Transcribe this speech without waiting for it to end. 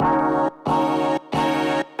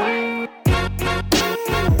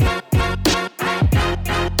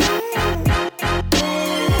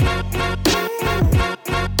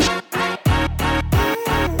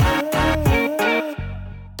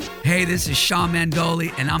Hey, this is Sean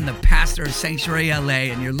Mandoli, and I'm the pastor of Sanctuary LA,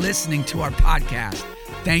 and you're listening to our podcast.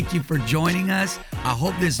 Thank you for joining us. I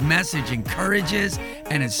hope this message encourages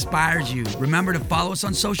and inspires you. Remember to follow us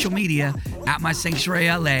on social media at My Sanctuary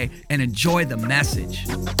LA and enjoy the message.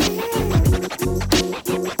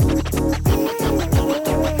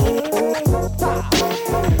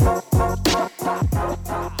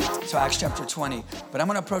 So Acts chapter 20, but I'm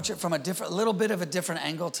going to approach it from a little bit of a different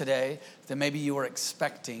angle today than maybe you were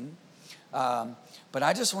expecting. But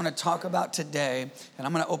I just want to talk about today, and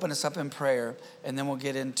I'm going to open us up in prayer, and then we'll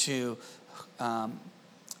get into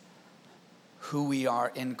who we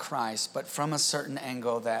are in Christ, but from a certain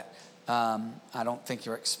angle that I don't think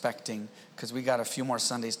you're expecting, because we got a few more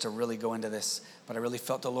Sundays to really go into this. But I really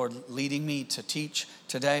felt the Lord leading me to teach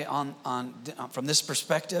today on from this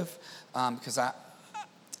perspective, because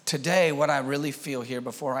today, what I really feel here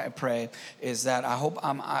before I pray is that I hope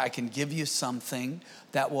I can give you something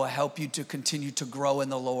that will help you to continue to grow in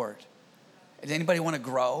the Lord. Does anybody want to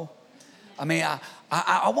grow? I mean,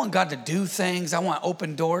 I want God to do things. I want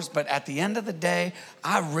open doors. But at the end of the day,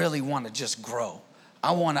 I really want to just grow.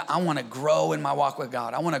 I want to grow in my walk with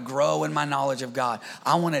God. I want to grow in my knowledge of God.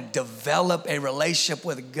 I want to develop a relationship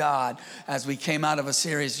with God, as we came out of a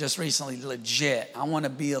series just recently, legit. I want to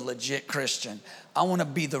be a legit Christian. I want to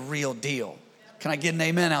be the real deal. Can I get an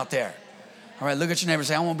amen out there? All right, look at your neighbor and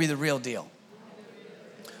say, I want to be the real deal.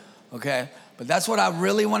 Okay, but that's what I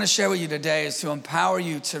really want to share with you today, is to empower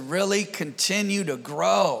you to really continue to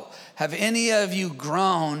grow. Have any of you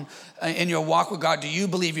grown in your walk with God? Do you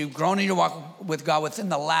believe you've grown in your walk with God within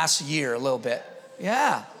the last year a little bit?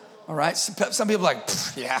 Yeah. All right. Some people are like,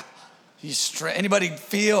 yeah. Anybody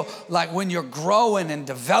feel like when you're growing and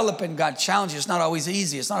developing, God challenges you? It's not always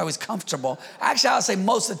easy. It's not always comfortable. Actually, I'll say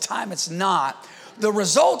most of the time it's not. The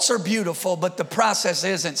results are beautiful, but the process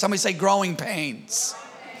isn't. Somebody say growing pains.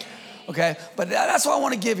 Okay, but that's what I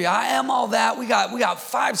want to give you. I am all that. We got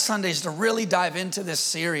 5 Sundays to really dive into this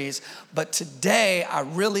series. But today, I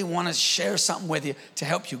really want to share something with you to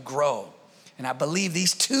help you grow. And I believe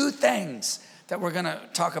these 2 things that we're going to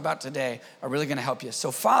talk about today are really going to help you.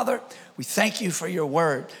 So, Father, we thank you for your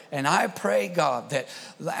word. And I pray, God, that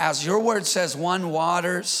as your word says, one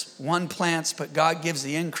waters, one plants, but God gives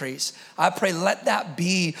the increase. I pray, let that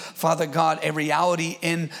be, Father God, a reality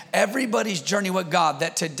in everybody's journey with God.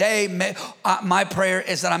 That today, my prayer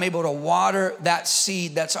is that I'm able to water that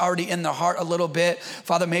seed that's already in their heart a little bit.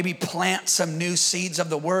 Father, maybe plant some new seeds of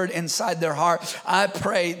the word inside their heart. I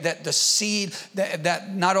pray that the seed,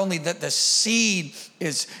 that not only that the seed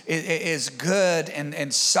is good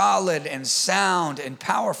and solid and sound and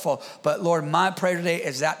powerful, but Lord, my prayer today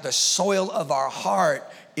is that the soil of our heart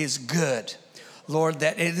is good. Lord,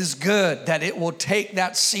 that it is good, that it will take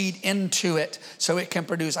that seed into it so it can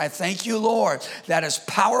produce. I thank you, Lord, that as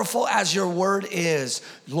powerful as your word is,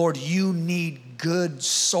 Lord, you need good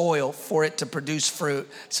soil for it to produce fruit.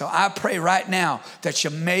 So I pray right now that you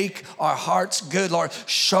make our hearts good, Lord.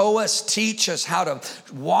 Show us, teach us how to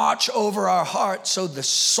watch over our hearts so the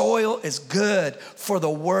soil is good for the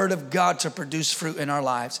word of God to produce fruit in our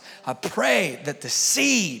lives. I pray that the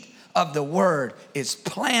seed of the word is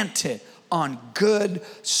planted on good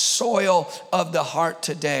soil of the heart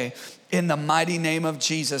today, in the mighty name of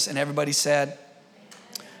Jesus. And everybody said,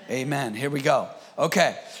 amen. Here we go.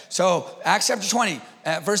 Okay, so Acts chapter 20,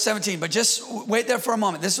 verse 17, but just wait there for a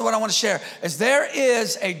moment. This is what I want to share, is there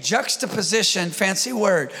is a juxtaposition, fancy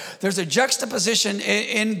word. There's a juxtaposition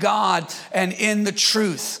in God and in the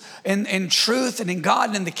truth. In truth and in God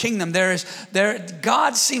and in the kingdom,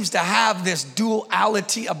 God seems to have this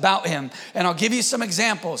duality about him. And I'll give you some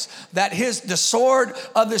examples. That the sword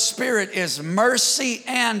of the Spirit is mercy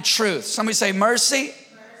and truth. Somebody say mercy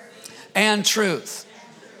and truth.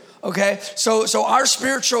 Okay, so our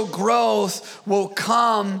spiritual growth will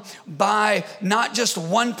come by not just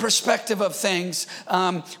one perspective of things,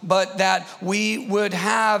 but that we would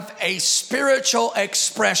have a spiritual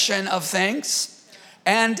expression of things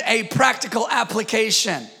and a practical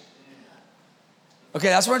application. Okay,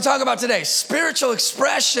 that's what we're talking about today. Spiritual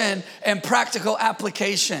expression and practical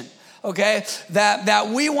application. Okay, that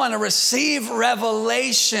we want to receive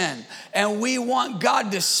revelation and we want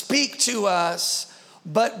God to speak to us,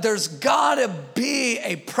 but there's got to be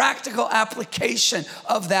a practical application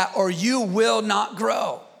of that, or you will not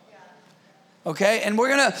grow. Okay, and we're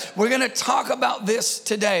gonna talk about this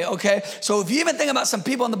today. Okay, so if you even think about some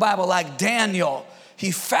people in the Bible like Daniel, he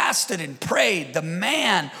fasted and prayed. The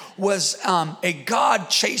man was a God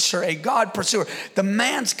chaser, a God pursuer. The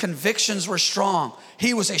man's convictions were strong.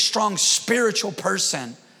 He was a strong spiritual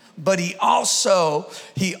person. but he also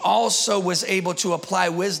was able to apply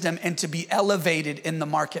wisdom and to be elevated in the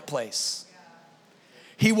marketplace.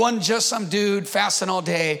 He wasn't just some dude fasting all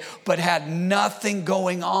day, but had nothing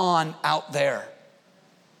going on out there.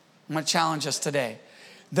 I'm going to challenge us today.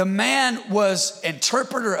 The man was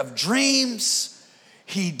interpreter of dreams.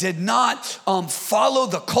 He did not follow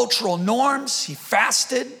the cultural norms. He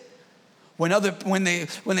fasted. When they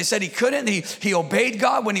said he couldn't, he obeyed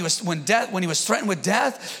God when he was threatened with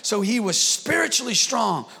death. So he was spiritually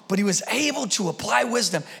strong, but he was able to apply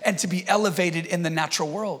wisdom and to be elevated in the natural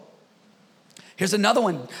world. Here's another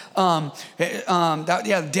one.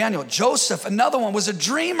 Daniel. Joseph, another one, was a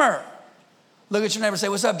dreamer. Look at your neighbor and say,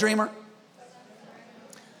 "What's up, dreamer?"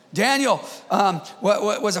 Daniel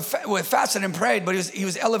fasted and prayed, but he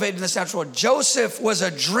was elevated in this natural world. Joseph was a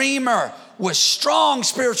dreamer with strong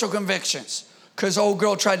spiritual convictions, because old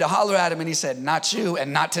girl tried to holler at him and he said, "Not you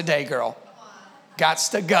and not today, girl. Gots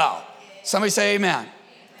to go." Somebody say amen.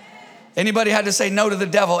 Anybody had to say no to the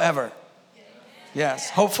devil ever? Yes,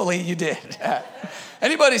 hopefully you did.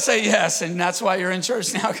 Anybody say yes, and that's why you're in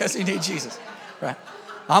church now, because you need Jesus. Right?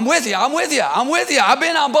 I'm with you. I've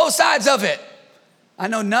been on both sides of it. I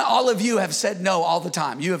know not all of you have said no all the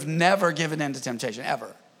time. You have never given in to temptation,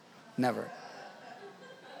 ever. Never.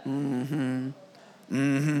 Look at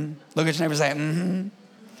your neighbor and say,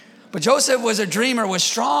 But Joseph was a dreamer with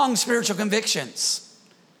strong spiritual convictions.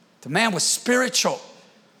 The man was spiritual,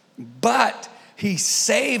 but he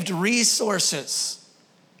saved resources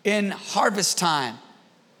in harvest time,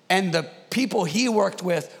 and the people he worked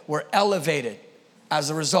with were elevated as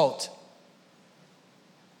a result.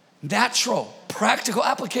 Natural, practical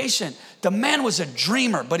application. The man was a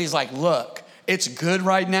dreamer, but he's like, look, it's good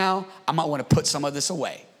right now. I might want to put some of this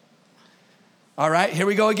away. All right, here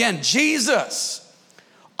we go again. Jesus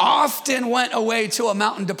often went away to a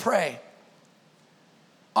mountain to pray.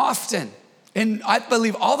 Often. And I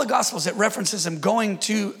believe all the Gospels, it references him going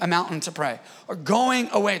to a mountain to pray or going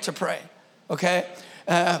away to pray, okay?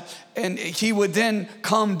 And he would then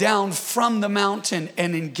come down from the mountain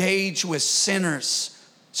and engage with sinners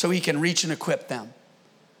so he can reach and equip them.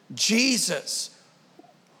 Jesus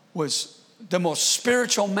was the most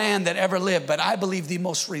spiritual man that ever lived, but I believe the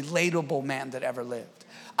most relatable man that ever lived.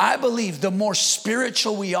 I believe the more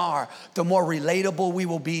spiritual we are, the more relatable we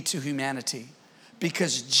will be to humanity.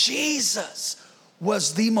 Because Jesus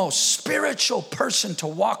was the most spiritual person to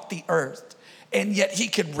walk the earth, and yet he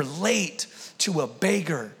could relate to a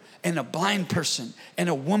beggar and a blind person and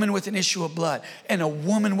a woman with an issue of blood and a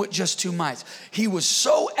woman with just 2 mites. He was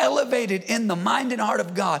so elevated in the mind and heart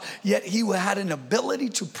of God, yet he had an ability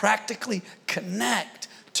to practically connect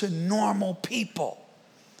to normal people.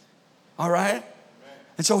 All right?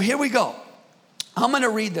 And so here we go. I'm going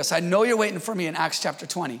to read this. I know you're waiting for me in Acts chapter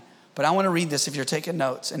 20. But I want to read this if you're taking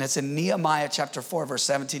notes. And it's in Nehemiah chapter 4, verse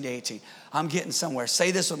 17 to 18. I'm getting somewhere.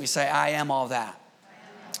 Say this with me. Say, I am all that.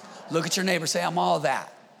 Look at your neighbor. Say, I'm all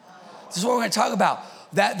that. This is what we're going to talk about.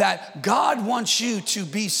 That God wants you to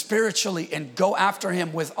be spiritually and go after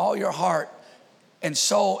him with all your heart and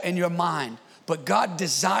soul and your mind. But God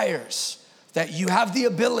desires that you have the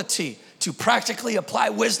ability to practically apply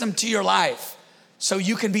wisdom to your life so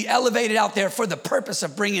you can be elevated out there for the purpose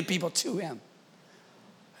of bringing people to him.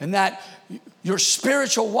 And that your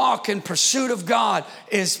spiritual walk in pursuit of God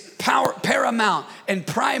is paramount and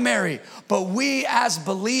primary. But we as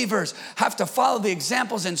believers have to follow the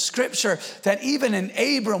examples in Scripture that even an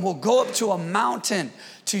Abram will go up to a mountain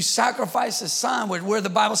to sacrifice his son, where the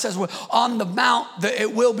Bible says on the mount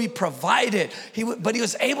it will be provided. But he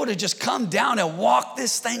was able to just come down and walk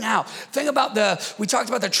this thing out. Think about we talked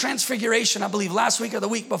about the transfiguration, I believe last week or the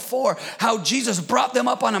week before, how Jesus brought them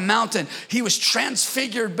up on a mountain. He was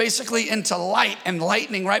transfigured basically into light and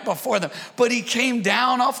lightning right before them. But he came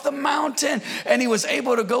down off the mountain and he was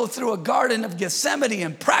able to go through a garden of Gethsemane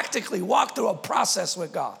and practically walk through a process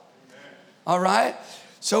with God. All right?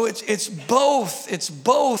 So it's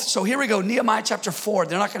both. So here we go, Nehemiah chapter 4.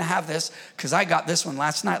 They're not going to have this because I got this one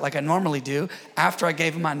last night like I normally do after I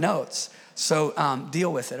gave them my notes. So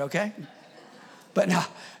deal with it, okay? But now,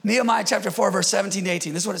 Nehemiah chapter 4, verse 17 to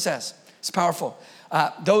 18. This is what it says. It's powerful.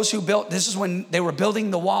 Those who built, this is when they were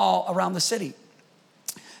building the wall around the city.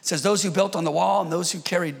 It says, those who built on the wall and those who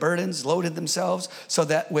carried burdens loaded themselves so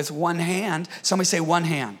that with one hand, somebody say one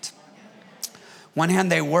hand. One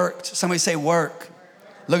hand they worked. Somebody say work.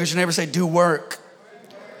 Look at your neighbor, say do work.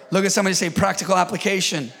 Look at somebody, say practical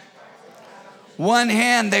application. One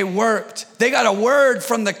hand they worked. They got a word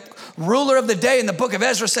from the ruler of the day in the book of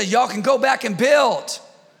Ezra, said y'all can go back and build.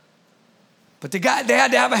 But they had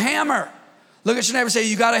to have a hammer. Look at your neighbor, say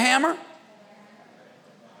you got a hammer?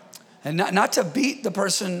 And not to beat the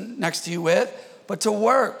person next to you with, but to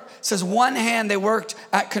work. It says one hand they worked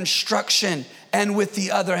at construction and with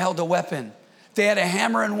the other held a weapon. They had a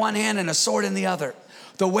hammer in one hand and a sword in the other.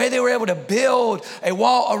 The way they were able to build a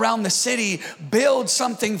wall around the city, build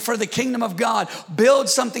something for the kingdom of God, build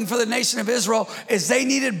something for the nation of Israel, is they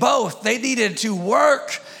needed both. They needed to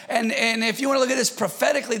work. And if you want to look at this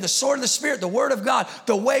prophetically, the sword of the Spirit, the word of God,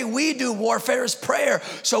 the way we do warfare is prayer.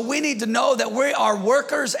 So we need to know that we are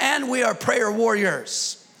workers and we are prayer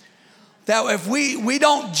warriors. That if we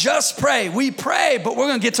don't just pray, we pray, but we're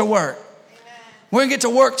going to get to work. Amen. We're going to get to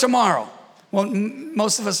work tomorrow. Well,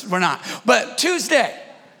 most of us, we're not. But Tuesday,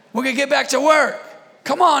 we're going to get back to work.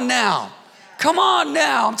 Come on now. Come on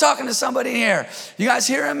now. I'm talking to somebody here. You guys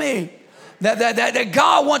hearing me? That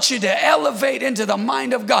God wants you to elevate into the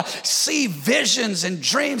mind of God. See visions and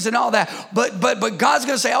dreams and all that. But God's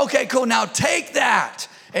going to say, okay, cool. Now take that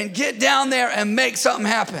and get down there and make something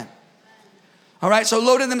happen. All right, so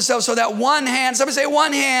loaded themselves so that one hand, somebody say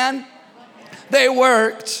one hand, they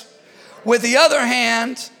worked. With the other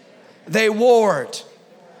hand, they warred.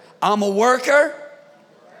 I'm a worker.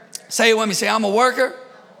 Say it with me. Say, I'm a worker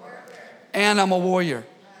and I'm a warrior.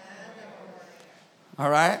 All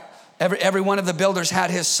right. Every one of the builders had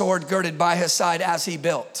his sword girded by his side as he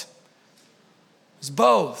built. It's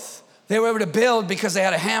both. They were able to build because they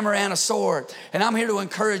had a hammer and a sword. And I'm here to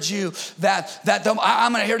encourage you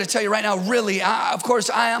I'm here to tell you right now, really, of course,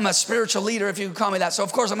 I am a spiritual leader, if you can call me that. So,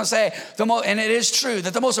 of course, I'm going to say, and it is true,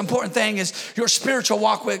 that the most important thing is your spiritual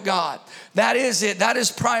walk with God. That is it. That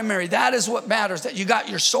is primary. That is what matters, that you got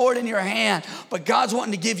your sword in your hand, but God's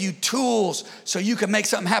wanting to give you tools so you can make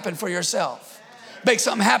something happen for yourself. Make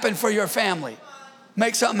something happen for your family.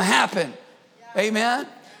 Make something happen. Amen.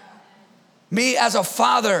 Me as a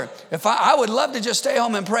father, if I would love to just stay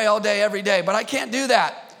home and pray all day, every day, but I can't do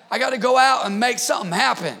that. I got to go out and make something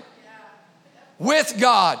happen. With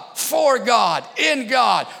God, for God, in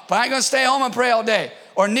God. But I ain't going to stay home and pray all day.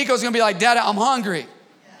 Or Nico's going to be like, Dad, I'm hungry.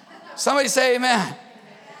 Somebody say amen.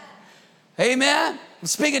 Amen. I'm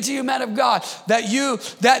speaking to you, men of God, that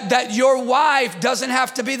your wife doesn't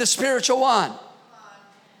have to be the spiritual one.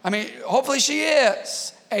 I mean, hopefully she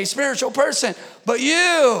is a spiritual person, but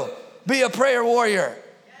you be a prayer warrior.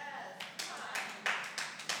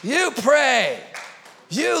 You pray.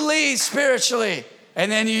 You lead spiritually.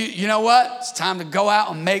 And then you know what? It's time to go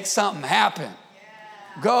out and make something happen.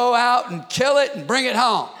 Go out and kill it and bring it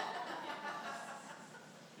home.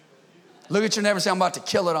 Look at your neighbor and say, I'm about to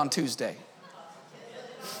kill it on Tuesday.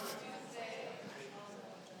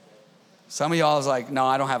 Some of y'all is like, no,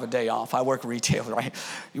 I don't have a day off. I work retail, right?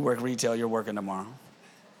 You work retail, you're working tomorrow.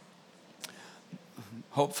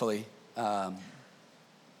 Hopefully.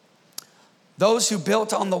 Those who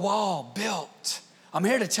built on the wall, built. I'm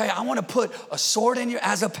here to tell you, I want to put a sword in you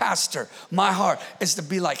as a pastor. My heart is to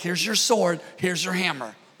be like, here's your sword, here's your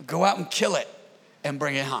hammer. Go out and kill it and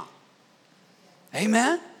bring it home.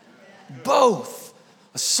 Amen? Both.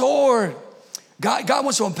 A sword. God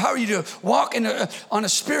wants to empower you to walk on a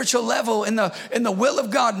spiritual level in the will of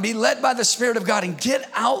God and be led by the Spirit of God and get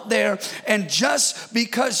out there. And just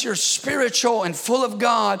because you're spiritual and full of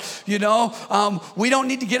God, we don't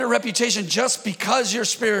need to get a reputation just because you're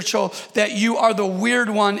spiritual that you are the weird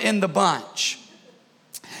one in the bunch.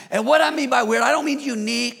 And what I mean by weird, I don't mean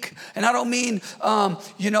unique, and I don't mean,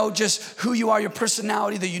 just who you are, your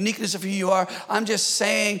personality, the uniqueness of who you are. I'm just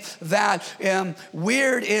saying that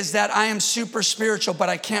weird is that I am super spiritual, but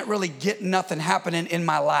I can't really get nothing happening in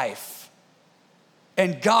my life.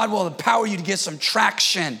 And God will empower you to get some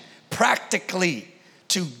traction practically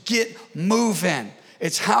to get moving.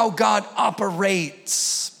 It's how God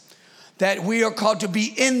operates, that we are called to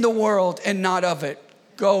be in the world and not of it.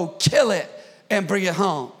 Go kill it and bring it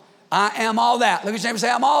home. I am all that. Look at your neighbor and say,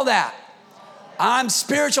 I'm all that. I'm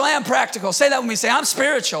spiritual and practical. Say that with me. Say, I'm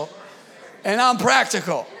spiritual and I'm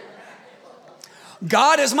practical.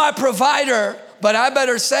 God is my provider, but I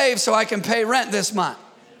better save so I can pay rent this month.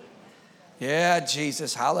 Yeah,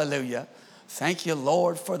 Jesus. Hallelujah. Thank you,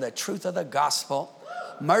 Lord, for the truth of the gospel.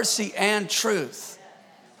 Mercy and truth.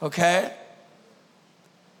 Okay?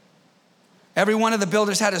 Every one of the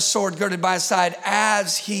builders had his sword girded by his side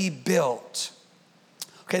as he built.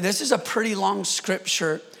 Okay, this is a pretty long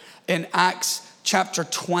scripture in Acts chapter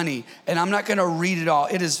 20, and I'm not going to read it all.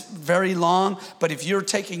 It is very long, but if you're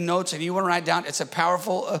taking notes and you want to write down, it's a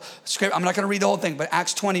powerful script. I'm not going to read the whole thing, but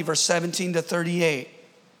Acts 20, verse 17 to 38.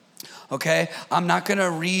 Okay, I'm not going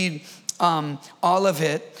to read all of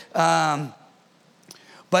it, but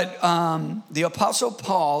the Apostle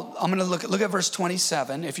Paul, I'm going to look at verse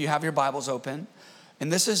 27, if you have your Bibles open, and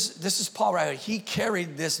this is Paul right here. He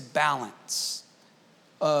carried this balance.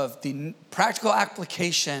 of the practical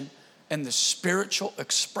application and the spiritual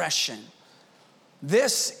expression.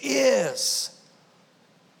 This is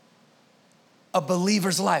a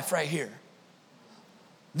believer's life right here.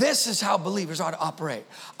 This is how believers ought to operate.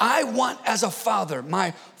 I want, as a father,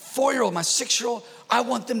 my 4-year-old, my 6-year-old, I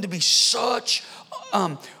want them to be such,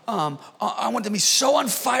 I want them to be so on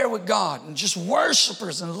fire with God and just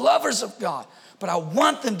worshipers and lovers of God. But I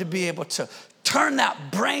want them to be able to turn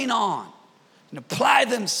that brain on and apply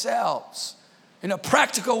themselves in a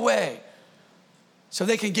practical way so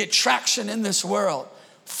they can get traction in this world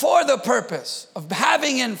for the purpose of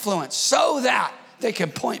having influence so that they can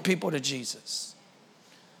point people to Jesus.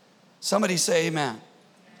 Somebody say amen.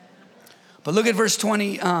 But look at verse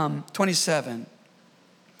 27.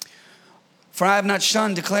 For I have not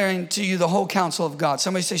shunned declaring to you the whole counsel of God.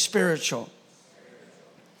 Somebody say spiritual.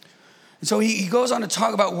 And so he goes on to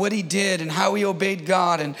talk about what he did and how he obeyed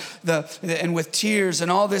God and with tears and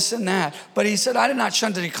all this and that. But he said, I did not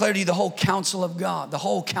shun to declare to you the whole counsel of God, the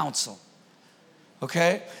whole counsel.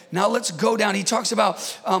 Okay, now let's go down. He talks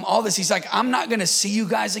about all this. He's like, I'm not going to see you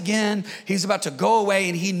guys again. He's about to go away,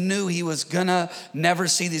 and he knew he was going to never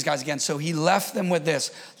see these guys again. So he left them with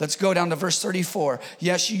this. Let's go down to verse 34.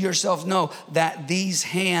 Yes, you yourself know that these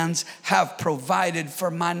hands have provided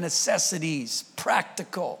for my necessities.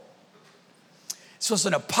 Practical. So it's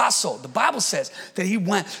an apostle. The Bible says that he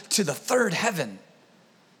went to the third heaven.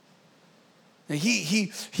 He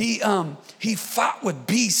fought with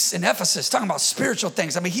beasts in Ephesus, talking about spiritual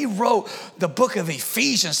things. I mean, he wrote the book of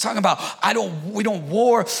Ephesians, talking about we don't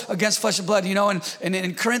war against flesh and blood, and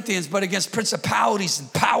in Corinthians, but against principalities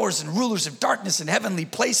and powers and rulers of darkness in heavenly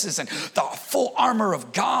places and the full armor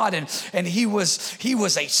of God. And he was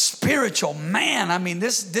a spiritual man. I mean,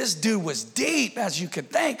 this dude was deep, as you could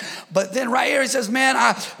think. But then right here he says, man,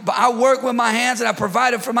 I work with my hands and I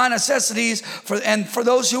provided for my necessities for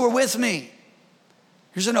those who are with me.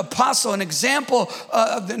 Here's an apostle, an example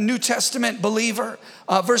of the New Testament believer.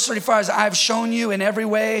 Verse 35 is, I've shown you in every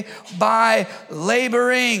way by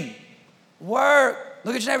laboring. Work.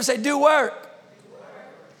 Look at your neighbor and say, do work.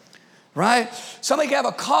 Right? Somebody can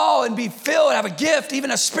have a call and be filled, have a gift,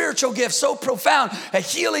 even a spiritual gift so profound, a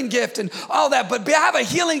healing gift and all that. But have a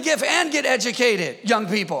healing gift and get educated, young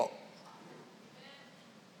people.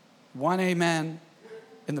 One amen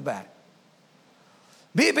in the back.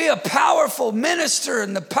 Be a powerful minister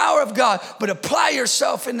in the power of God, but apply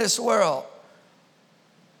yourself in this world.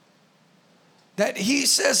 That he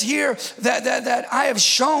says here that I have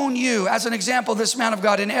shown you as an example, this man of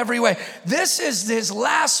God in every way. This is his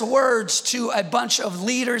last words to a bunch of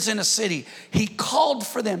leaders in a city. He called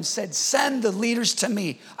for them, said, send the leaders to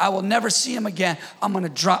me. I will never see them again. I'm going to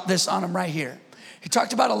drop this on them right here. He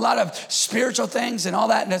talked about a lot of spiritual things and all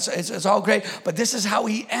that, and it's all great. But this is how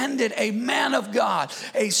he ended: a man of God,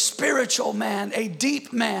 a spiritual man, a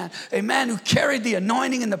deep man, a man who carried the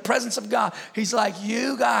anointing in the presence of God. He's like,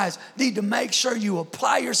 you guys need to make sure you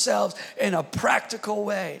apply yourselves in a practical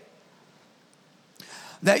way.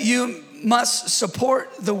 That you must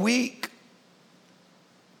support the weak.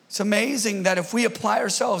 It's amazing that if we apply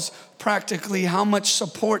ourselves practically, how much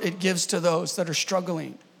support it gives to those that are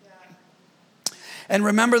struggling. And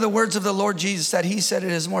remember the words of the Lord Jesus, that he said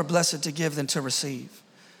it is more blessed to give than to receive.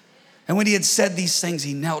 And when he had said these things,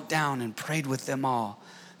 he knelt down and prayed with them all.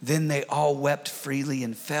 Then they all wept freely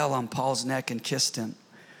and fell on Paul's neck and kissed him,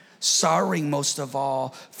 sorrowing most of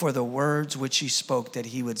all for the words which he spoke, that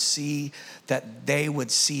they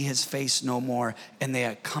would see his face no more. And they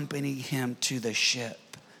accompanied him to the ship.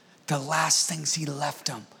 The last things he left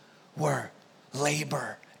them were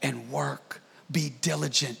labor and work. Be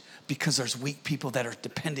diligent, because there's weak people that are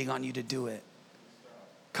depending on you to do it.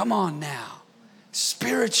 Come on now.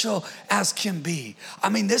 Spiritual as can be. I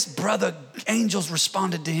mean, this brother, angels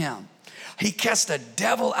responded to him. He cast a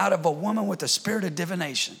devil out of a woman with a spirit of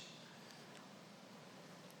divination.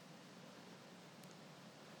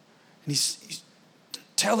 And he's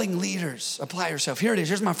telling leaders, apply yourself. Here it is.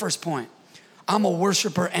 Here's my first point. I'm a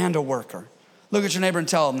worshiper and a worker. Look at your neighbor and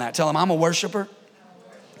tell him that. Tell him, I'm a worshiper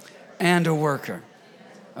and a worker.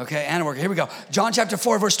 Okay, and a worker. Here we go. John chapter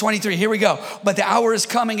 4, verse 23. Here we go. But the hour is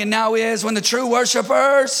coming and now is when the true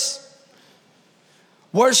worshipers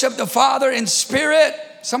worship the Father in spirit.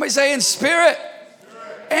 Somebody say in spirit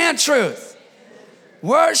and truth.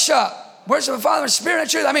 Worship the Father in spirit and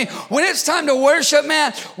truth. I mean, when it's time to worship,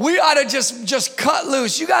 man, we ought to just cut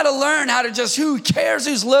loose. You got to learn how to who cares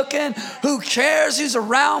who's looking? Who cares who's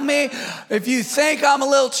around me? If you think I'm a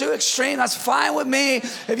little too extreme, that's fine with me.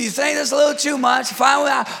 If you think that's a little too much, fine with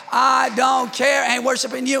that. I don't care. I ain't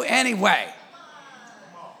worshiping you anyway.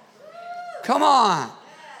 Come on.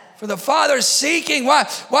 For the Father's seeking.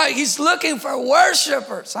 Why? He's looking for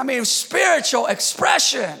worshipers. I mean, spiritual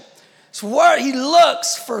expression. It's where he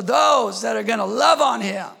looks for those that are going to love on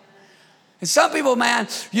him. And some people, man,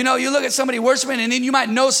 you look at somebody worshiping and then you might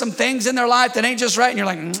know some things in their life that ain't just right. And you're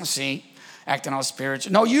like, see, acting all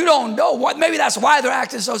spiritual. No, you don't know what. Maybe that's why they're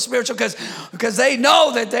acting so spiritual, because they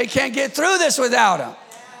know that they can't get through this without him.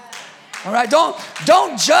 All right,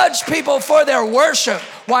 don't judge people for their worship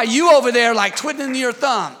while you over there like twiddling your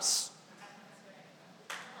thumbs.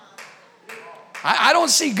 I don't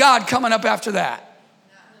see God coming up after that.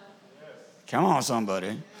 Come on,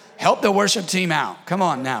 somebody. Help the worship team out. Come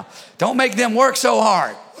on now. Don't make them work so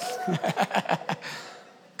hard.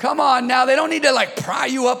 Come on now. They don't need to like pry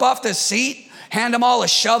you up off the seat, hand them all a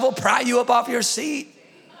shovel, pry you up off your seat.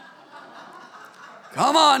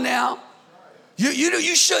 Come on now.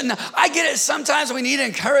 You shouldn't. I get it. Sometimes we need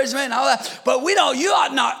encouragement and all that, but you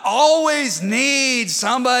ought not always need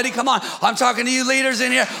somebody. Come on. I'm talking to you leaders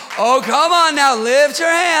in here. Oh, come on now. Lift your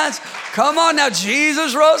hands. Come on now.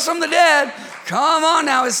 Jesus rose from the dead. Come on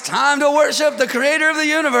now. It's time to worship the creator of the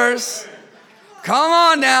universe. Come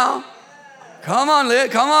on now. Come on, Liz.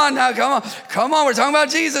 Come on now. Come on. We're talking about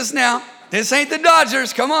Jesus now. This ain't the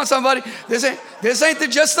Dodgers. Come on, somebody. This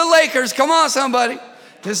ain't just the Lakers. Come on, somebody.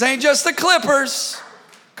 This ain't just the Clippers.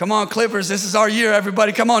 Come on, Clippers. This is our year,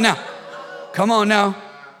 everybody. Come on now. Come on now.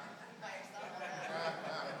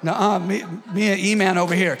 Me and E-Man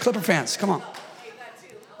over here. Clipper fans, come on.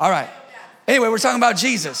 All right. Anyway, we're talking about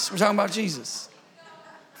Jesus. We're talking about Jesus.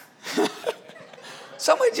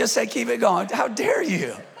 Somebody just said, keep it going. How dare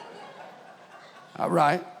you? All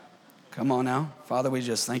right. Come on now. Father, we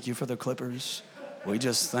just thank you for the Clippers. We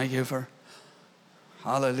just thank you for,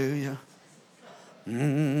 hallelujah.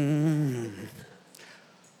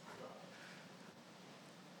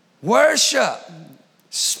 Worship,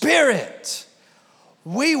 spirit.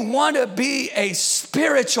 We want to be a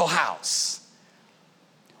spiritual house.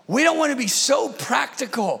 We don't want to be so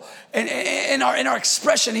practical in our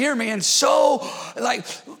expression, hear me, and so like,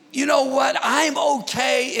 you know what? I'm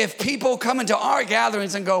okay if people come into our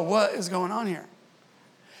gatherings and go, what is going on here?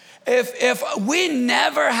 If we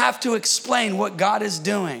never have to explain what God is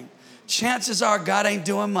doing, chances are God ain't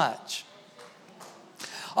doing much.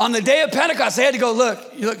 On the day of Pentecost, they had to go,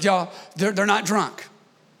 look, y'all, they're not drunk.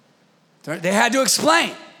 They had to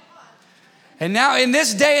explain. And now in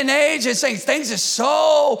this day and age, it's saying things are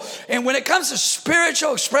so, and when it comes to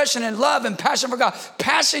spiritual expression and love and passion for God,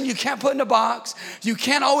 passion you can't put in a box. You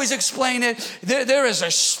can't always explain it. There is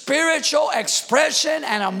a spiritual expression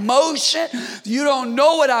and emotion. You don't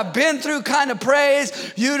know what I've been through kind of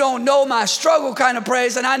praise. You don't know my struggle kind of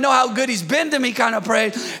praise. And I know how good he's been to me kind of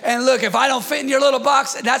praise. And look, if I don't fit in your little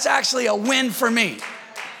box, that's actually a win for me.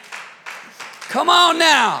 Come on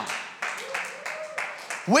now.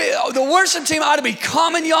 The worship team ought to be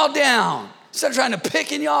calming y'all down instead of trying to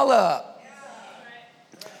picking y'all up.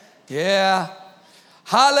 Yeah.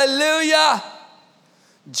 Hallelujah.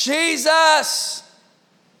 Jesus.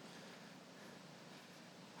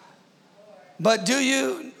 But do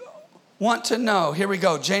you want to know? Here we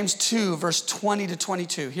go. James 2, verse 20 to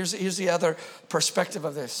 22. Here's the other perspective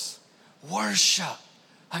of this. Worship.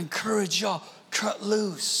 I encourage y'all, cut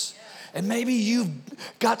loose. And maybe you've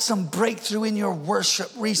got some breakthrough in your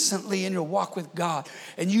worship recently in your walk with God.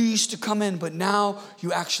 And you used to come in, but now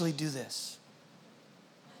you actually do this.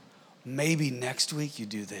 Maybe next week you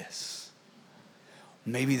do this.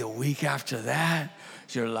 Maybe the week after that,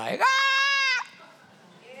 you're like, ah!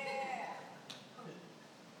 Yeah.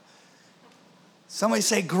 Somebody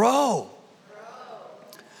say, grow.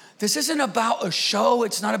 This isn't about a show.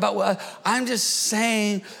 It's not about what I'm just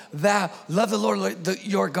saying that love the Lord,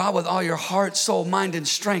 your God with all your heart, soul, mind, and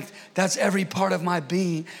strength. That's every part of my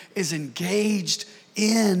being is engaged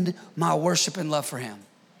in my worship and love for him.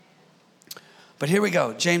 But here we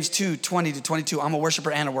go. James 2, 20 to 22. I'm a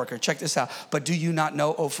worshiper and a worker. Check this out. But do you not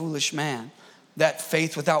know, O foolish man, that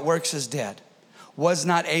faith without works is dead? Was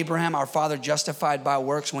not Abraham, our father, justified by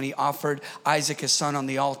works when he offered Isaac, his son, on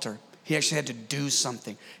the altar? He actually had to do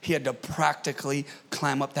something. He had to practically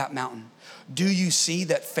climb up that mountain. Do you see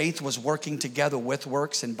that faith was working together with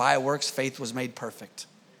works, and by works, faith was made perfect?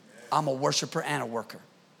 I'm a worshiper and a worker.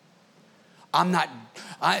 In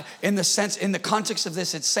the context of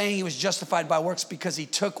this, it's saying he was justified by works because he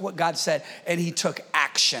took what God said and he took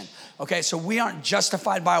action. Okay, so we aren't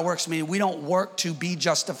justified by works, meaning we don't work to be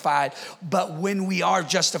justified, but when we are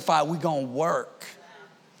justified, we're gonna work.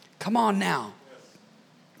 Come on now.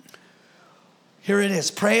 Here it is.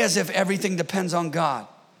 Pray as if everything depends on God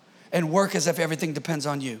and work as if everything depends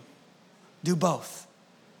on you. Do both.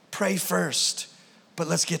 Pray first, but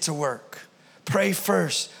let's get to work. Pray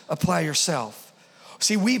first, apply yourself.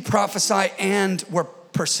 See, we prophesy and we're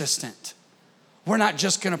persistent. We're not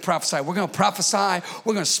just gonna prophesy. We're gonna prophesy,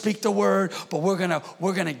 we're gonna speak the word, but we're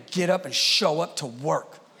gonna get up and show up to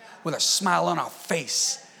work with a smile on our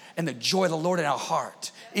face and the joy of the Lord in our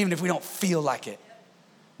heart, even if we don't feel like it.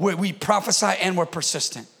 We prophesy and we're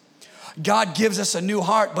persistent. God gives us a new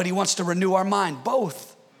heart, but he wants to renew our mind,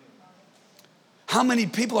 both. How many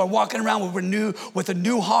people are walking around with a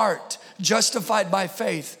new heart, justified by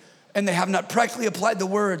faith, and they have not practically applied the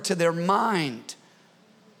word to their mind,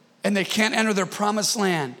 and they can't enter their promised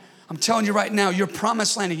land? I'm telling you right now, your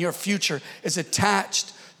promised land and your future is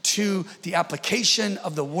attached to the application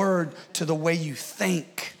of the word to the way you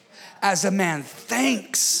think. As a man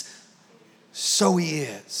thinks, so he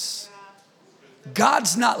is.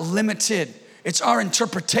 God's not limited. It's our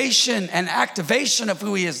interpretation and activation of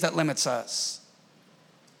who he is that limits us.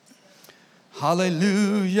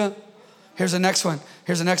 Hallelujah. Here's the next one.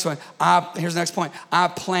 Here's the next point.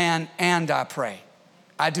 I plan and I pray.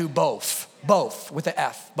 I do both. Both with the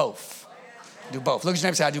F. Both. I do both. Look at your neighbor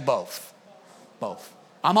and say, I do both. Both.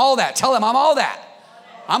 I'm all that. Tell him I'm all that.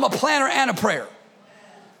 I'm a planner and a prayer.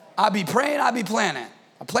 I be praying, I be planning.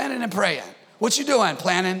 I'm planning and praying. What you doing?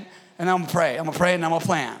 Planning and I'm gonna pray. I'm gonna pray and I'm gonna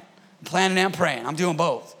plan. I'm planning and praying. I'm doing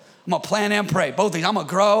both. I'm gonna plan and pray. Both things. I'm gonna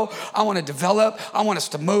grow. I wanna develop. I want us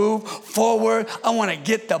to move forward. I wanna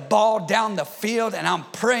get the ball down the field, and I'm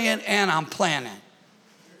praying and I'm planning.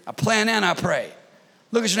 I plan and I pray.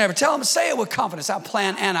 Look at your neighbor. Tell them, say it with confidence. I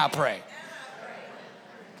plan and I pray.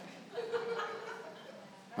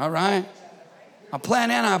 All right? I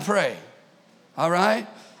plan and I pray. All right?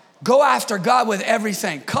 Go after God with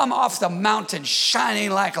everything. Come off the mountain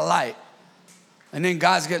shining like a light. And then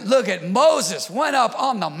God's good. Look at Moses went up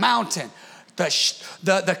on the mountain.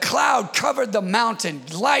 The cloud covered the mountain.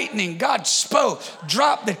 Lightning, God spoke,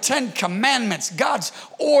 dropped the 10 commandments. God's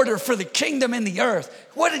order for the kingdom in the earth.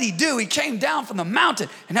 What did he do? He came down from the mountain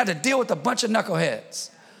and had to deal with a bunch of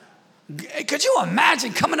knuckleheads. Could you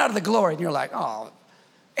imagine coming out of the glory and you're like, oh,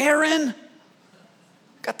 Aaron,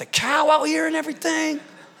 got the cow out here and everything.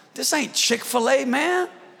 This ain't Chick-fil-A, man.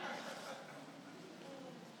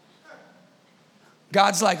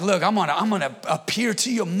 God's like, look, I'm gonna appear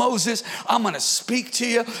to you, Moses. I'm gonna speak to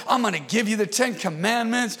you. I'm gonna give you the 10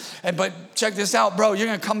 commandments. But check this out, bro. You're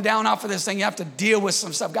gonna come down off of this thing. You have to deal with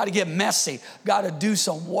some stuff. Got to get messy. Got to do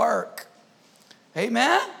some work.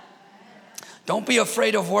 Amen? Don't be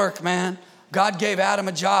afraid of work, man. God gave Adam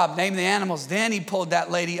a job, named the animals. Then he pulled that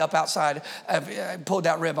lady up outside, pulled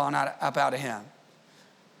that rib on up out of him.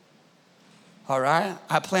 All right?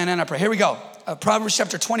 I plan and I pray. Here we go. Proverbs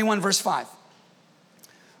chapter 21, verse 5.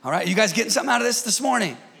 All right, you guys getting something out of this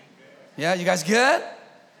morning? Yeah, you guys good?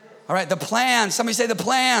 All right, the plans. Somebody say the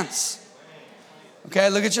plans. Okay,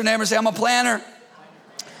 look at your neighbor and say, I'm a planner.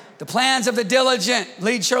 The plans of the diligent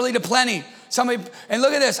lead surely to plenty. Somebody, and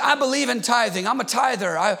look at this. I believe in tithing. I'm a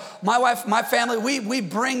tither. My wife, my family, we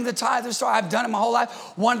bring the tithers. So I've done it my whole life.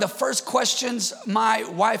 One of the first questions my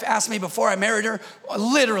wife asked me before I married her,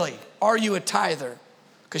 literally, are you a tither?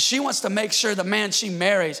 Because she wants to make sure the man she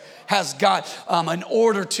marries has got an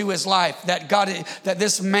order to his life, that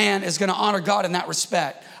this man is going to honor God in that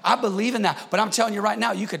respect. I believe in that. But I'm telling you right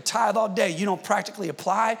now, you could tithe all day. You don't practically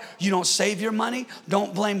apply. You don't save your money.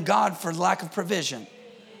 Don't blame God for lack of provision.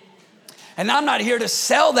 And I'm not here to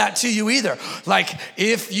sell that to you either. Like,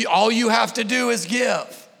 all you have to do is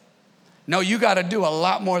give. No, you got to do a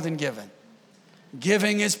lot more than giving.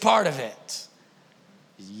 Giving is part of it.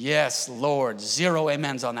 Yes, Lord. 0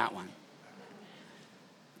 amens on that one.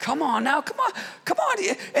 Come on now. Come on.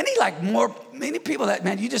 Any people that,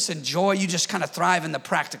 man, you just enjoy, you just kind of thrive in the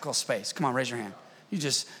practical space. Come on, raise your hand.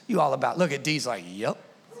 You all about. Look at D's like, yep.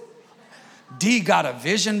 D got a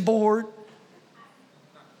vision board.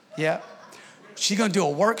 Yeah. She gonna do a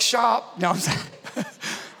workshop? No,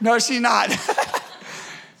 no, she's not.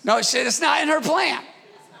 No, it's not in her plan.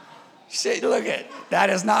 Look at that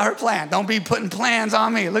is not her plan. Don't be putting plans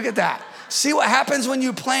on me. Look at that. See what happens when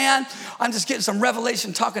you plan? I'm just getting some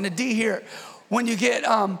revelation talking to D here. When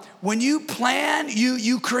you plan,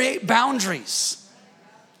 you create boundaries.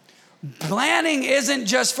 Planning isn't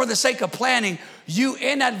just for the sake of planning. You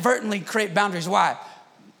inadvertently create boundaries. Why?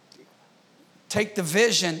 Take the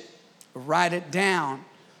vision, write it down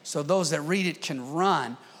so those that read it can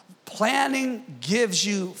run. Planning gives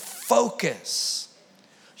you focus.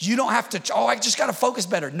 You don't have to, I just got to focus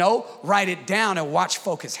better. No, write it down and watch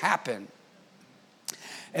focus happen.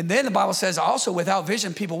 And then the Bible says also without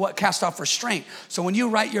vision, people cast off restraint. So when you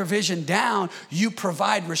write your vision down, you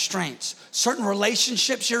provide restraints. Certain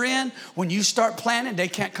relationships you're in, when you start planning, they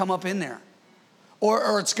can't come up in there.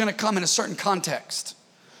 or it's going to come in a certain context.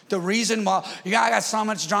 The reason why I got so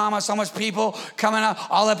much drama, so much people coming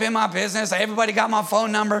up, all up in my business. Everybody got my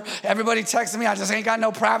phone number. Everybody texting me. I just ain't got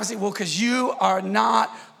no privacy. Well, because you are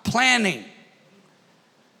not planning.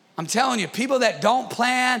 I'm telling you, people that don't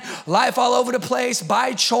plan, life all over the place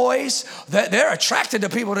by choice, they're attracted to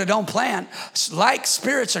people that don't plan. Like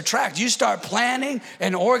spirits attract. You start planning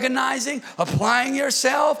and organizing, applying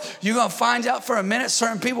yourself, you're going to find out for a minute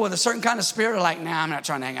certain people with a certain kind of spirit are like, nah, I'm not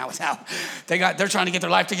trying to hang out with them. They're trying to get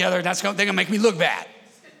their life together. They're going to make me look bad.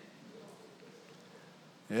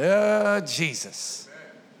 Yeah, Jesus.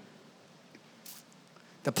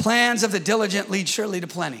 The plans of the diligent lead surely to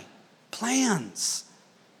plenty. Plans.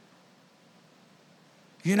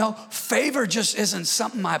 You know, favor just isn't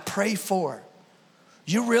something I pray for.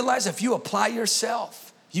 You realize if you apply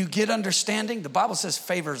yourself, you get understanding. The Bible says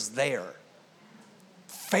favor's there.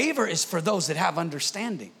 Favor is for those that have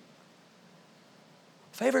understanding.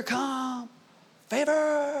 Favor come.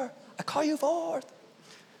 Favor, I call you forth.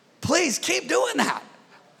 Please keep doing that.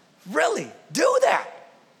 Really, do that.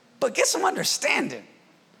 But get some understanding.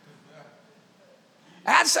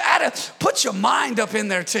 Put your mind up in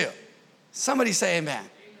there too. Somebody say amen.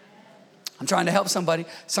 I'm trying to help somebody.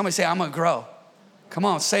 Somebody say, I'm going to grow. Come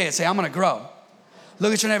on, say it. Say, I'm going to grow.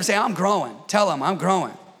 Look at your neighbor and say, I'm growing. Tell them, I'm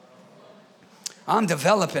growing. I'm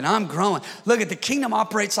developing. I'm growing. Look at the kingdom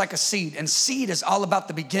operates like a seed. And seed is all about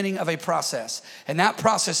the beginning of a process. And that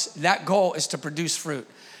process, that goal is to produce fruit.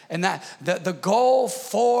 And that the goal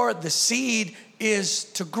for the seed is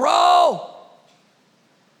to grow.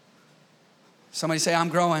 Somebody say, I'm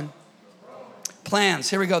growing. Plans,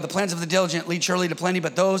 here we go. The plans of the diligent lead surely to plenty,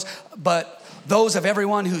 but those of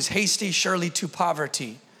everyone who's hasty surely to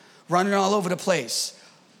poverty. Running all over the place.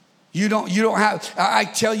 You don't have, I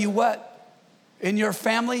tell you what, in your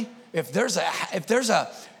family, if there's a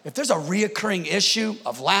reoccurring issue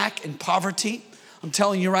of lack and poverty, I'm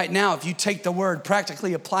telling you right now, if you take the word,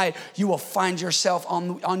 practically apply it, you will find yourself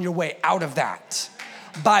on your way out of that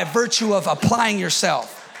by virtue of applying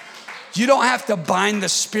yourself. You don't have to bind the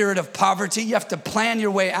spirit of poverty. You have to plan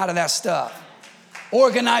your way out of that stuff.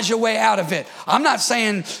 Organize your way out of it. I'm not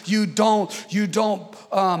saying you don't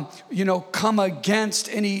come against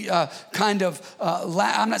any kind of,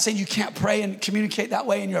 I'm not saying you can't pray and communicate that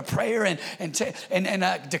way in your prayer and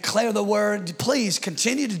declare the word. Please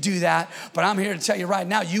continue to do that. But I'm here to tell you right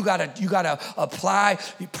now, you gotta apply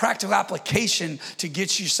practical application to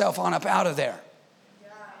get yourself on up out of there.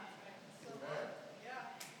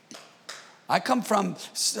 I come from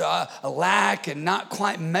a lack and not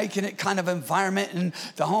quite making it kind of environment in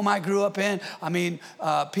the home I grew up in. I mean,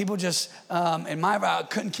 people just, in my route,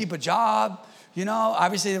 couldn't keep a job. You know,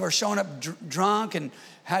 obviously they were showing up drunk and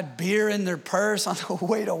had beer in their purse on the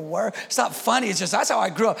way to work. It's not funny. It's just, that's how I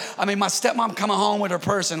grew up. I mean, my stepmom coming home with her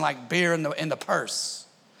purse and like beer in the purse.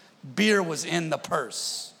 Beer was in the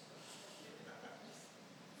purse.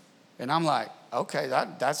 And I'm like, okay,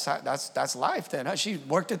 that's life then. She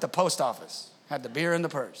worked at the post office, had the beer in the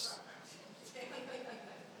purse.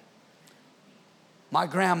 My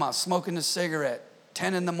grandma smoking a cigarette,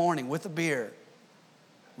 10 in the morning with a beer,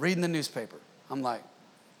 reading the newspaper. I'm like,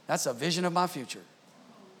 that's a vision of my future.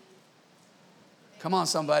 Come on,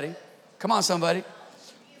 somebody. Come on, somebody.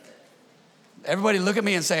 Everybody look at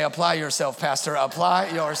me and say, apply yourself, Pastor. Apply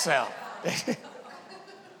yourself.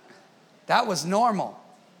 That was normal.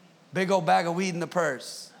 Big old bag of weed in the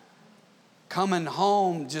purse. Coming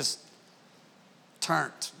home just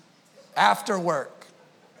turned. After work.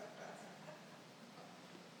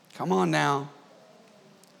 Come on now.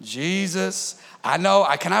 Jesus. I know,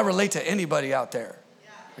 can I relate to anybody out there?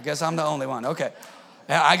 I guess I'm the only one. Okay.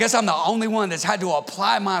 I guess I'm the only one that's had to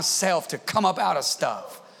apply myself to come up out of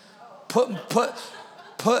stuff. Put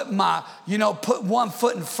one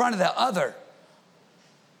foot in front of the other.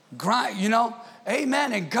 Grind,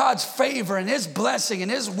 amen. And God's favor and his blessing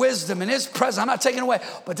and his wisdom and his presence. I'm not taking away.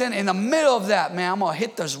 But then in the middle of that, man, I'm going to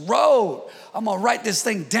hit this road. I'm going to write this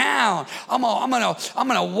thing down. I'm going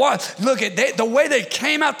to walk. Look at the way they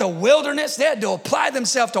came out the wilderness. They had to apply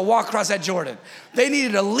themselves to walk across that Jordan. They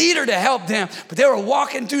needed a leader to help them. But they were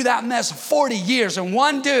walking through that mess 40 years. And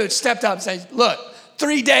one dude stepped up and said, look,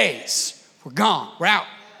 3 days. We're gone. We're out.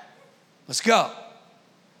 Let's go.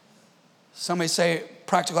 Somebody say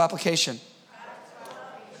practical application.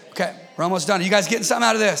 Okay, we're almost done. Are you guys getting something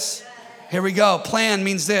out of this? Here we go. Plan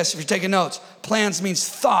means this, if you're taking notes. Plans means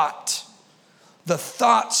thought. The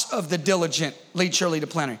thoughts of the diligent lead surely to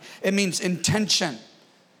plenty. It means intention.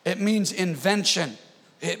 It means invention.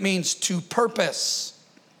 It means to purpose.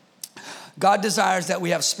 God desires that we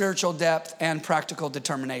have spiritual depth and practical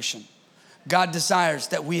determination. God desires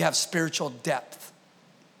that we have spiritual depth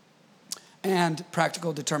and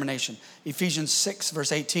practical determination. Ephesians 6,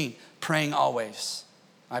 verse 18, praying always.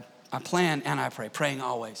 I plan and I pray, praying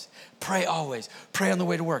always. Pray always. Pray on the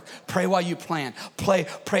way to work. Pray while you plan. Pray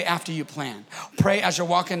after you plan. Pray as you're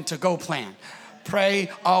walking to go plan. Pray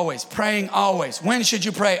always. Praying always. When should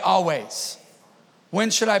you pray? Always.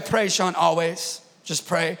 When should I pray, Sean? Always. Just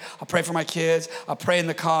pray. I pray for my kids. I pray in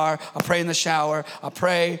the car. I pray in the shower. I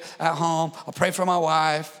pray at home. I pray for my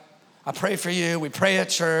wife. I pray for you. We pray at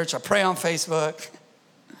church. I pray on Facebook.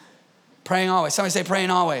 Praying always. Somebody say praying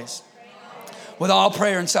always. With all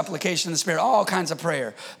prayer and supplication in the Spirit, all kinds of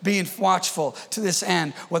prayer, being watchful to this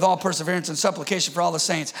end, with all perseverance and supplication for all the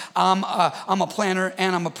saints. I'm a planner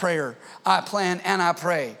and I'm a prayer. I plan and I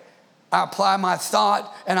pray. I apply my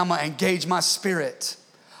thought and I'm going to engage my spirit.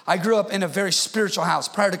 I grew up in a very spiritual house.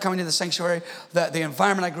 Prior to coming to the sanctuary, the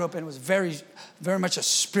environment I grew up in was very much a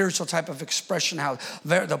spiritual type of expression house.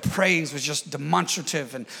 The praise was just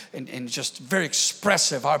demonstrative and just very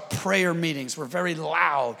expressive. Our prayer meetings were very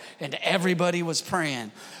loud and everybody was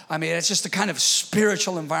praying. I mean, it's just the kind of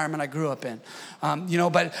spiritual environment I grew up in.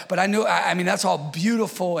 But I knew, that's all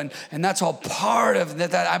beautiful and that's all part of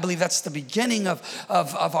that. I believe that's the beginning of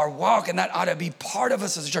our walk, and that ought to be part of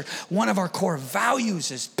us as a church. One of our core values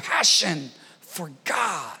is passion for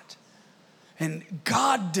God. And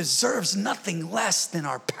God deserves nothing less than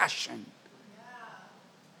our passion.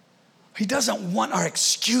 He doesn't want our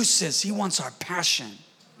excuses. He wants our passion.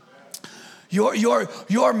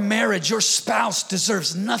 Your marriage, your spouse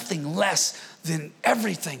deserves nothing less than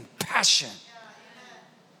everything passion.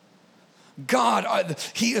 God,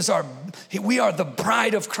 we are the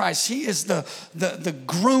bride of Christ. He is the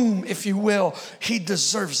groom, if you will. He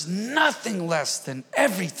deserves nothing less than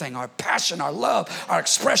everything. Our passion, our love, our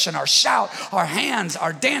expression, our shout, our hands,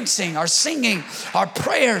 our dancing, our singing, our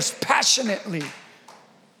prayers passionately.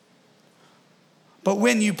 But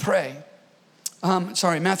when you pray,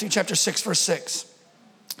 Matthew chapter 6, verse 6.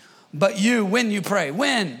 But when you pray,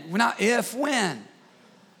 when, not if, when.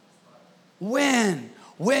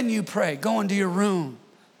 When you pray, go into your room.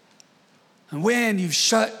 And when you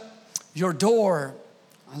shut your door,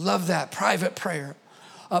 I love that, private prayer.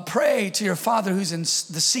 Pray to your Father who's in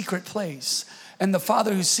the secret place. And the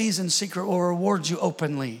Father who sees in secret will reward you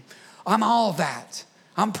openly. I'm all that.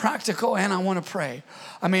 I'm practical and I want to pray.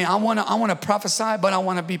 I want to prophesy, but I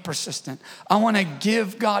want to be persistent. I want to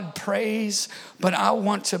give God praise, but I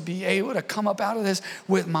want to be able to come up out of this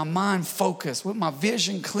with my mind focused, with my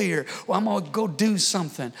vision clear. Well, I'm going to go do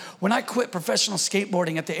something. When I quit professional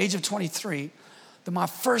skateboarding at the age of 23, my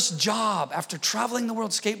first job after traveling the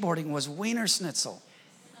world skateboarding was Wiener Schnitzel.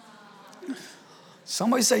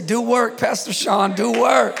 Somebody say, do work, Pastor Sean, do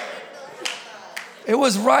work. It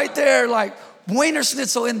was right there, like, Wiener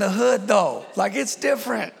Schnitzel in the hood, though. Like, it's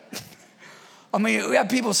different. We have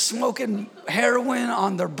people smoking heroin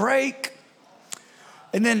on their break.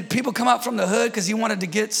 And then people come out from the hood because he wanted to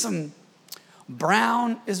get some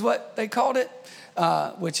brown, is what they called it,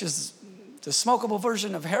 which is the smokable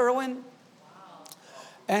version of heroin.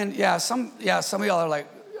 And some of y'all are like,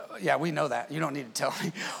 yeah, we know that. You don't need to tell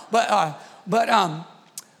me.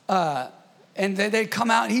 And they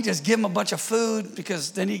come out and he just give them a bunch of food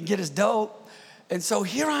because then he can get his dope. And so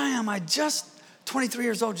here I am, I just 23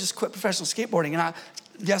 years old, just quit professional skateboarding. And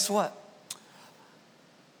guess what?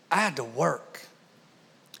 I had to work.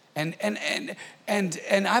 And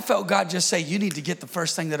I felt God just say, you need to get the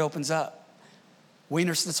first thing that opens up.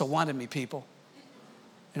 Wiener Schnitzel wanted me, people.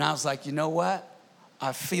 And I was like, you know what?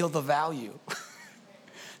 I feel the value.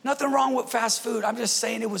 Nothing wrong with fast food. I'm just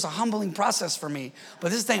saying it was a humbling process for me.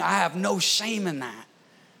 But this thing, I have no shame in that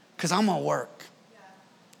because I'm going to work.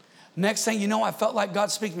 Next thing you know, I felt like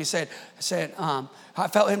God speak to me, I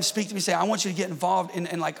felt him speak to me, say, I want you to get involved in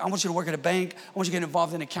I want you to work at a bank. I want you to get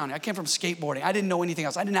involved in accounting. I came from skateboarding. I didn't know anything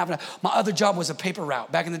else. My other job was a paper route.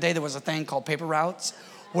 Back in the day, there was a thing called paper routes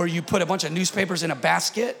where you put a bunch of newspapers in a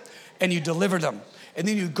basket and you deliver them. And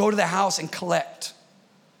then you go to the house and collect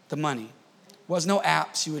the money. There was no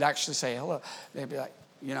apps. You would actually say, hello. They'd be like,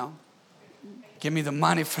 give me the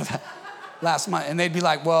money for that. Last month. And they'd be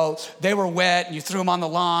like, well, they were wet and you threw them on the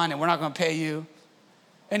lawn and we're not going to pay you.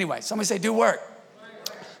 Anyway, somebody say, do work.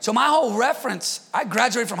 So my whole reference, I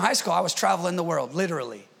graduated from high school. I was traveling the world,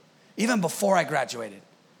 literally. Even before I graduated.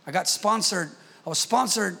 I was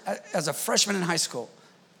sponsored as a freshman in high school.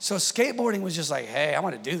 So skateboarding was just like, hey, I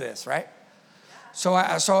want to do this, right? So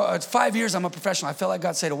it's 5 years I'm a professional. I felt like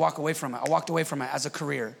God said to walk away from it. I walked away from it as a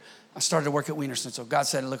career. I started to work at Wiener Schnitzel. God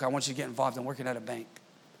said, look, I want you to get involved in working at a bank.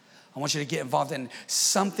 I want you to get involved in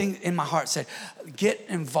something. In my heart said, get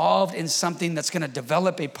involved in something that's going to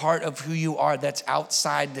develop a part of who you are that's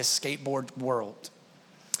outside this skateboard world.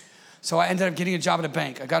 So I ended up getting a job at a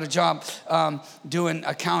bank. I got a job doing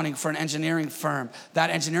accounting for an engineering firm. That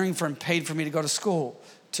engineering firm paid for me to go to school,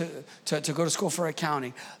 to go to school for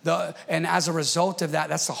accounting. And as a result of that,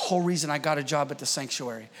 that's the whole reason I got a job at the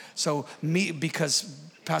sanctuary. So because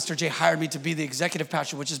Pastor Jay hired me to be the executive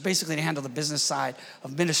pastor, which is basically to handle the business side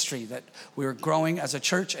of ministry, that we were growing as a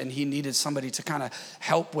church, and he needed somebody to kind of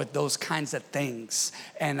help with those kinds of things.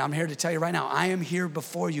 And I'm here to tell you right now, I am here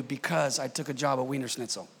before you because I took a job at Wiener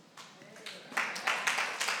Schnitzel.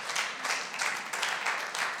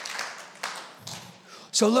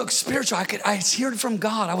 So look, spiritual, I heard from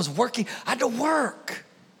God. I was working, I had to work,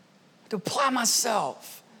 I had to apply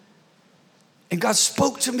myself. And God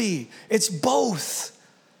spoke to me. It's both.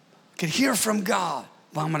 I could hear from God,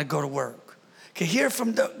 but I'm gonna go to work. I could hear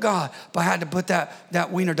from God, but I had to put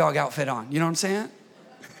that wiener dog outfit on. You know what I'm saying?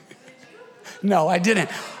 No, I didn't.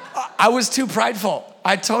 I was too prideful.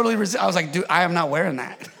 I was like, dude, I am not wearing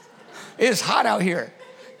that. It is hot out here.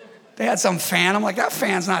 They had some fan. I'm like, that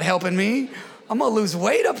fan's not helping me. I'm gonna lose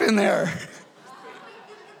weight up in there.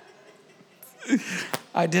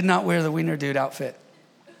 I did not wear the wiener dude outfit.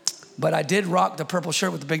 But I did rock the purple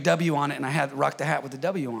shirt with the big W on it, and I had rocked the hat with the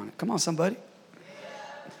W on it. Come on, somebody.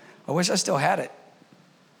 I wish I still had it.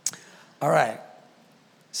 All right.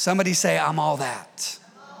 Somebody say, I'm all that.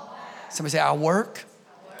 Somebody say, I work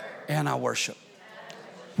and I worship.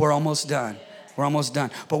 We're almost done. We're almost done.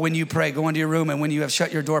 But when you pray, go into your room, and when you have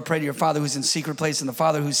shut your door, pray to your Father who's in secret place, and the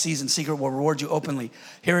Father who sees in secret will reward you openly.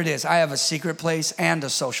 Here it is. I have a secret place and a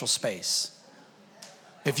social space.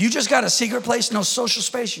 If you just got a secret place, no social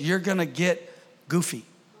space, you're going to get goofy.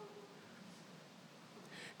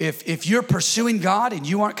 If you're pursuing God and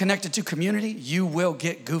you aren't connected to community, you will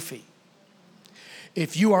get goofy.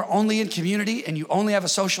 If you are only in community and you only have a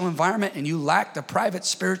social environment and you lack the private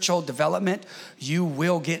spiritual development, you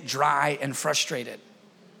will get dry and frustrated.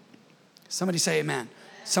 Somebody say amen.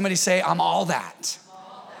 Somebody say, I'm all that.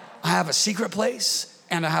 I have a secret place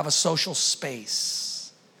and I have a social space.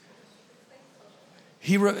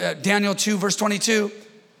 Daniel 2, verse 22,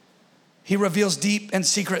 he reveals deep and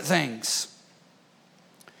secret things.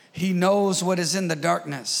 He knows what is in the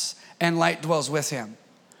darkness, and light dwells with him.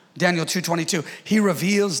 Daniel 2:22, he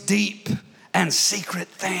reveals deep and secret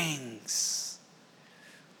things.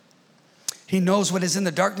 He knows what is in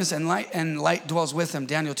the darkness, and light dwells with him.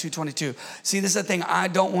 Daniel 2:22. See, this is the thing. I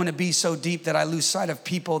don't want to be so deep that I lose sight of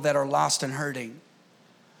people that are lost and hurting.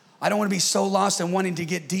 I don't want to be so lost and wanting to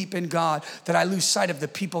get deep in God that I lose sight of the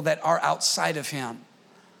people that are outside of him.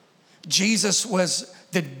 Jesus was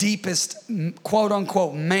the deepest, quote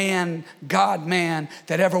unquote, man, God man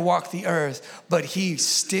that ever walked the earth. But he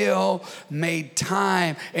still made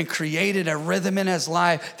time and created a rhythm in his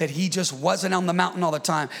life that he just wasn't on the mountain all the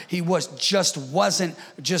time. He wasn't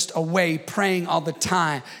just away praying all the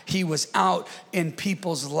time. He was out in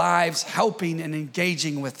people's lives, helping and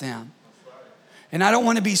engaging with them. And I don't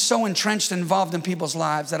want to be so entrenched and involved in people's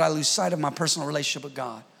lives that I lose sight of my personal relationship with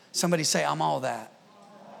God. Somebody say, I'm all that.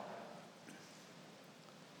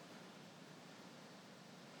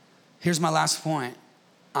 Here's my last point.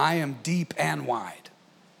 I am deep and wide.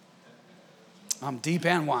 I'm deep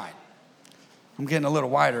and wide. I'm getting a little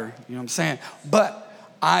wider, you know what I'm saying? But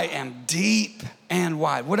I am deep and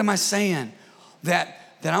wide. What am I saying? That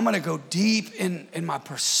I'm going to go deep in my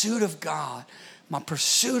pursuit of God, my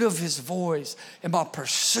pursuit of his voice, and my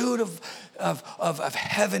pursuit of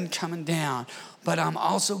heaven coming down. But I'm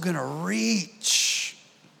also going to reach.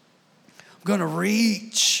 I'm going to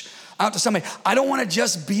reach out to somebody. I don't want to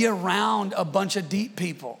just be around a bunch of deep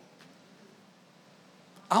people.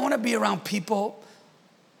 I want to be around people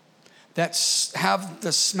that have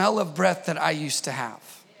the smell of breath that I used to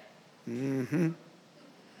have. Mm-hmm.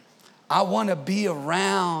 I want to be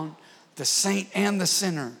around the saint and the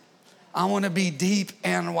sinner. I want to be deep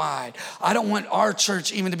and wide. I don't want our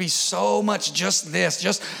church even to be so much just this,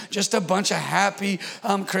 just a bunch of happy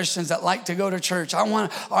Christians that like to go to church. I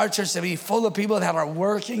want our church to be full of people that are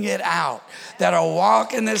working it out, that are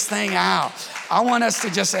walking this thing out. I want us to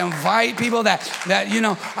just invite people that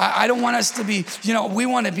I don't want us to be, we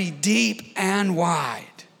want to be deep and wide.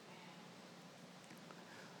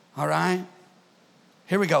 All right?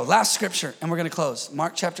 Here we go. Last scripture, and we're going to close.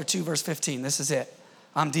 Mark chapter 2, verse 15. This is it.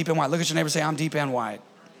 I'm deep and wide. Look at your neighbor and say, I'm deep and wide.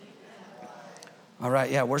 All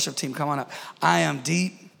right, yeah, worship team, come on up. I am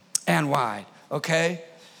deep and wide, okay?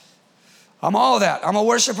 I'm all of that. I'm a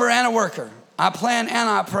worshiper and a worker. I plan and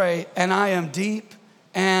I pray, and I am deep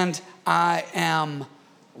and I am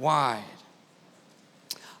wide.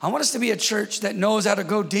 I want us to be a church that knows how to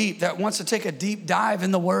go deep, that wants to take a deep dive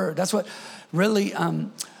in the word. That's what really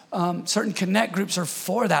certain connect groups are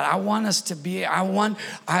for that. I want us to be,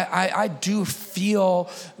 I do feel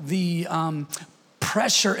the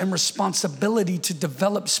pressure and responsibility to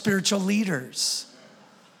develop spiritual leaders.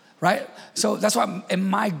 Right? So that's why in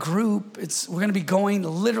my group, we're going to be going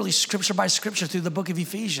literally scripture by scripture through the book of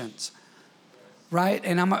Ephesians. Right?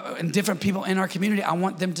 And and different people in our community, I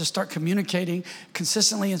want them to start communicating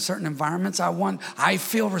consistently in certain environments. I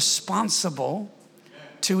feel responsible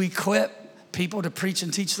to equip people to preach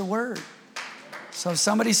and teach the word. So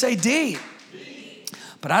somebody say D.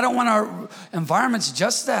 But I don't want our environments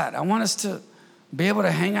just that. I want us to be able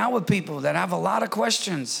to hang out with people that have a lot of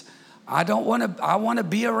questions. I want to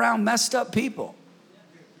be around messed up people.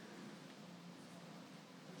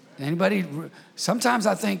 Anybody? Sometimes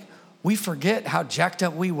I think we forget how jacked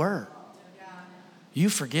up we were. You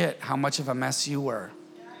forget how much of a mess you were.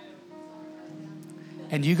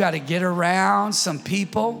 And you got to get around some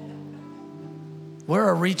people. We're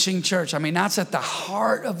a reaching church. I mean, that's at the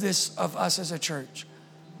heart of us as a church.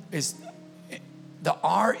 Is the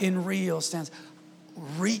R in real stands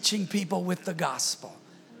reaching people with the gospel.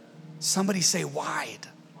 Somebody say wide.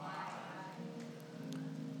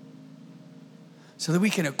 So that we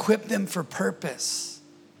can equip them for purpose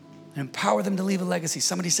and empower them to leave a legacy.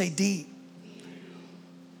 Somebody say D.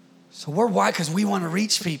 So we're wide because we want to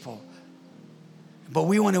reach people. But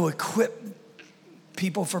we want to equip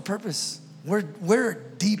people for purpose. We're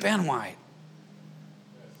deep and wide.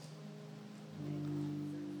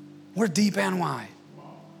 We're deep and wide.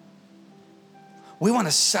 We want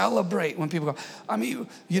to celebrate when people go.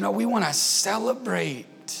 We want to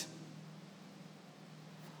celebrate.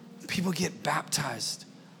 People get baptized.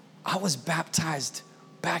 I was baptized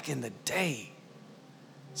back in the day.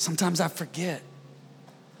 Sometimes I forget.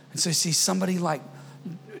 And so you see somebody like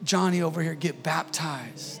Johnny over here get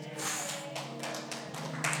baptized.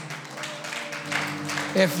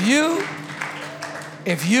 If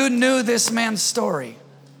you knew this man's story,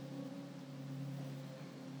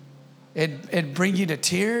 it'd bring you to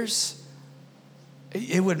tears.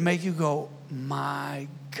 It would make you go, my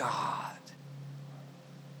God.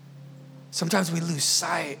 Sometimes we lose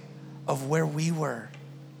sight of where we were.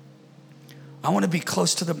 I want to be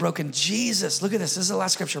close to the broken. Jesus, look at this. This is the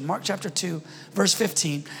last scripture. Mark chapter 2, verse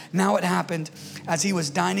 15. Now it happened as he was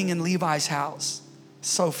dining in Levi's house.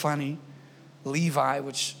 So funny. Levi,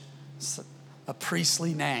 which is a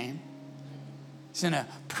priestly name. He's in a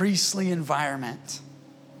priestly environment.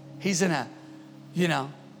 He's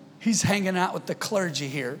he's hanging out with the clergy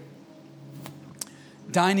here.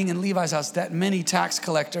 Dining in Levi's house, that many tax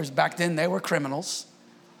collectors, back then they were criminals,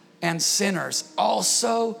 and sinners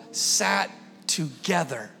also sat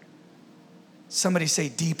together. Somebody say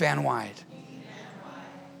deep and wide.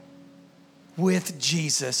 With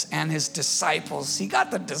Jesus and his disciples. He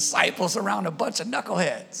got the disciples around a bunch of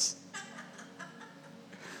knuckleheads.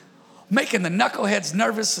 Making the knuckleheads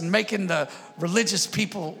nervous and making the religious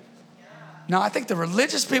people. Now, I think the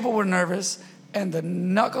religious people were nervous and the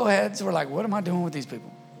knuckleheads were like, what am I doing with these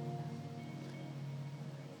people?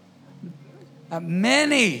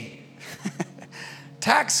 Many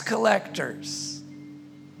tax collectors,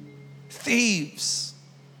 thieves.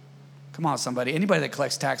 Come on, somebody. Anybody that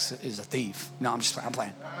collects tax is a thief. No, I'm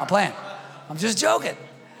playing. I'm just joking.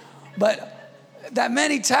 But that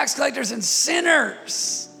many tax collectors and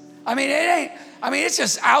sinners. It's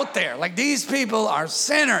just out there. Like, these people are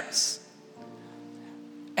sinners.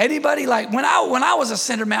 Anybody like, when I was a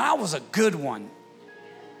sinner, man, I was a good one.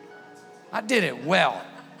 I did it well.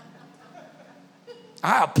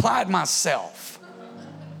 I applied myself.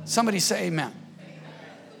 Somebody say amen.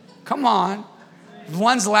 Come on. The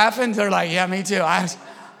ones laughing, they're like, yeah, me too.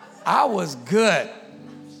 I was good.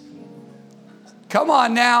 Come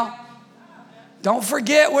on now. Don't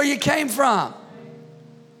forget where you came from.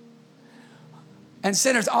 And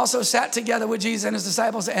sinners also sat together with Jesus and his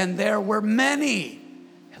disciples, and there were many.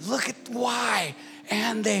 Look at why.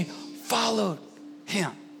 And they followed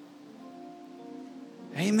him.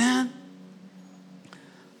 Amen.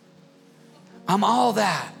 I'm all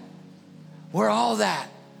that. We're all that.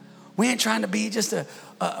 We ain't trying to be just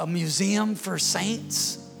a museum for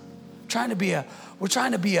saints. We're trying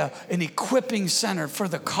to be an equipping center for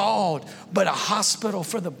the called, but a hospital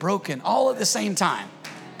for the broken, all at the same time.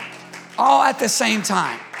 All at the same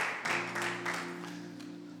time.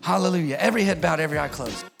 Hallelujah. Every head bowed, every eye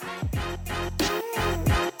closed.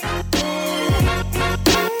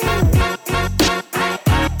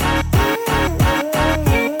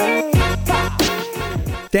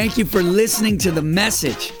 Thank you for listening to the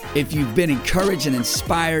message. If you've been encouraged and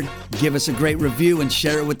inspired, give us a great review and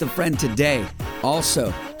share it with a friend today.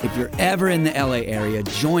 Also, If you're ever in the LA area,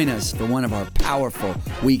 join us for one of our powerful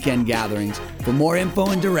weekend gatherings. For more info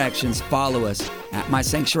and directions, follow us at My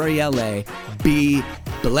Sanctuary LA. Be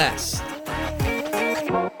blessed.